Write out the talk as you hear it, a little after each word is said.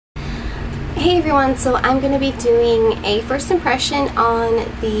Hey everyone, so I'm going to be doing a first impression on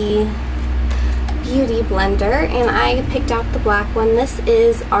the Beauty Blender, and I picked out the black one. This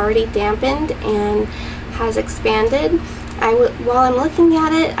is already dampened and has expanded. While I'm looking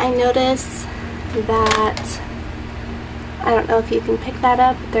at it, I notice that, I don't know if you can pick that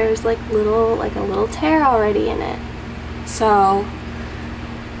up, there's like a little tear already in it. So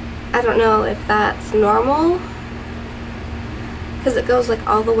I don't know if that's normal, because it goes like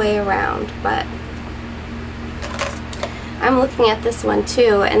all the way around, but I'm looking at this one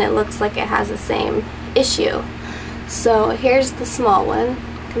too and it looks like it has the same issue. So here's the small one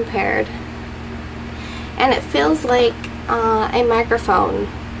compared, and it feels like a microphone.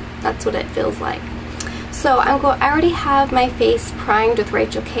 That's what it feels like. So I already have my face primed with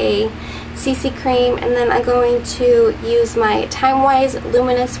MaryKay CC cream, and then I'm going to use my Time-Wise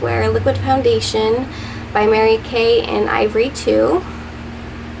Luminous Wear Liquid Foundation by MaryKay in Ivory 2.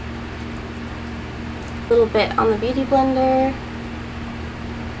 A little bit on the Beauty Blender.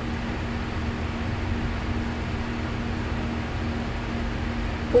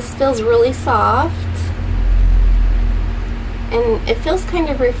 This feels really soft, and it feels kind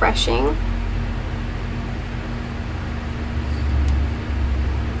of refreshing.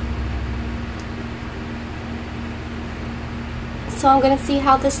 So I'm going to see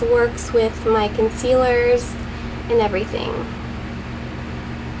how this works with my concealers and everything.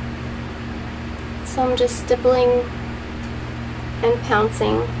 So I'm just stippling and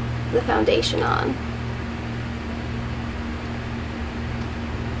pouncing the foundation on.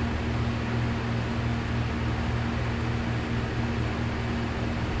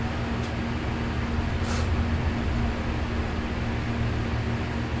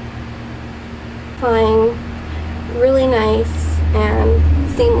 Applying really nice and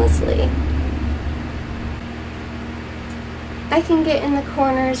seamlessly. I can get in the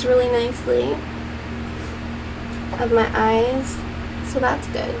corners really nicely of my eyes, so that's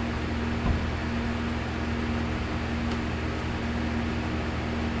good.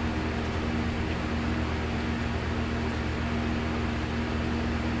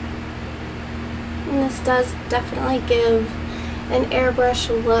 And this does definitely give an airbrush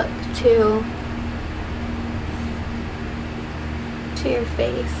look to your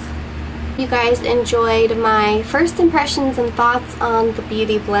face. You guys enjoyed my first impressions and thoughts on the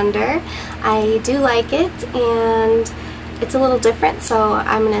Beauty Blender. I do like it, and it's a little different, so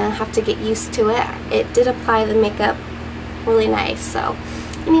I'm gonna have to get used to it. It did apply the makeup really nice. So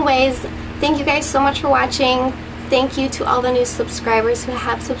anyways, thank you guys so much for watching. Thank you to all the new subscribers who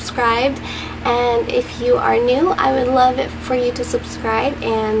have subscribed, and if you are new, I would love it for you to subscribe.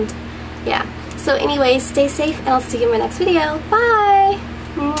 And yeah, so anyways, stay safe, and I'll see you in my next video. Bye!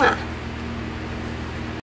 Mwah.